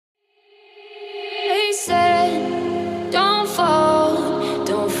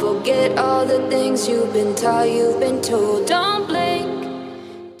things you've been taught, you've been told. Don't blink.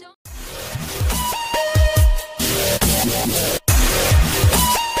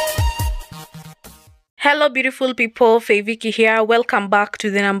 Hello beautiful people, Faviki here. Welcome back to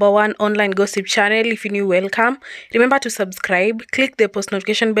the #1 online gossip channel. If you're new, welcome. Remember to subscribe, click the post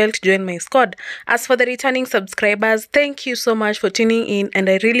notification bell to join my squad. As for the returning subscribers, thank you so much for tuning in and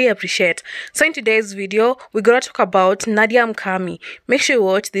I really appreciate. So in today's video, we're gonna talk about Nadia Mukami. Make sure you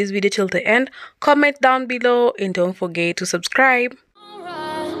watch this video till the end, comment down below and don't forget to subscribe.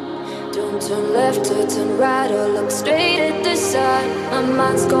 Don't turn left or turn right or look straight at the sun. My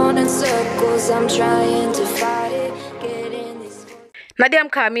mind's going in circles, I'm trying to fight it. Get in this. Nadia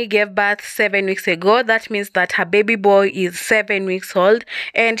Mukami gave birth 7 weeks ago. That means that her baby boy is 7 weeks old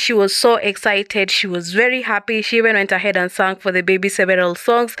and she was so excited. She was very happy. She even went ahead and sang for the baby several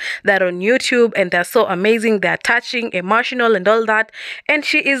songs that are on YouTube and they're so amazing. They're touching, emotional and all that. And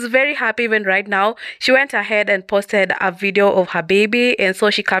she is very happy even right now. She went ahead and posted a video of her baby and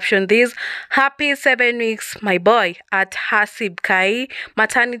so she captioned this: "Happy 7 weeks, my boy, at Hasib Kai.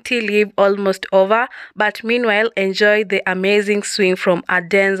 Maternity leave almost over, but meanwhile enjoy the amazing swing from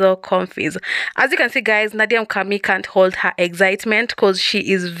Adenzo Confis." As you can see guys, Nadia Mukami can't hold her excitement because she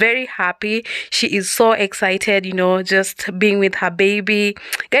is very happy. She is so excited, you know, just being with her baby.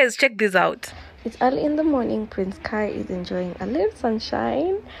 Guys, check this out. It's early in the morning. Prince Kai is enjoying a little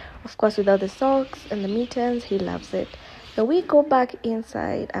sunshine, of course without the socks and the mittens. He loves it. When we go back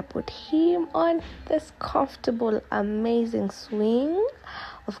inside, I put him on this comfortable amazing swing,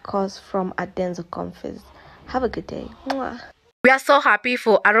 of course from Adenzo Confis. Have a good day. Mwah. We are so happy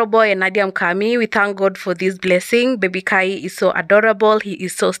for Arrowboy and Nadia Mukami. We thank God for this blessing. Baby Kai is so adorable. He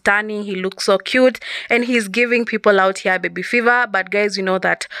is so stunning. He looks so cute. And he's giving people out here baby fever. But guys, you know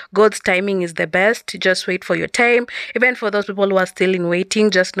that God's timing is the best. Just wait for your time. Even for those people who are still in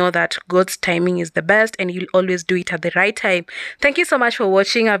waiting, just know that God's timing is the best. And He'll always do it at the right time. Thank you so much for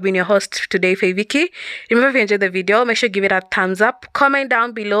watching. I've been your host today, Faviki. Remember, if you enjoyed the video, make sure you give it a thumbs up. Comment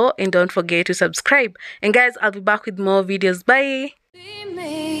down below. And don't forget to subscribe. And guys, I'll be back with more videos. Bye.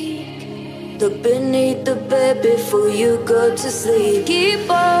 Look beneath the bed before you go to sleep.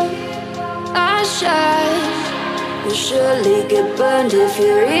 Keep on, I shine. You'll surely get burned if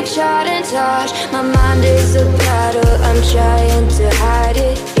you reach out and touch. My mind is a battle, I'm trying to hide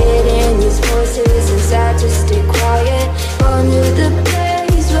it. Getting these voices inside to stay quiet. On to the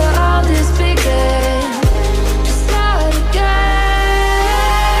place where all this began.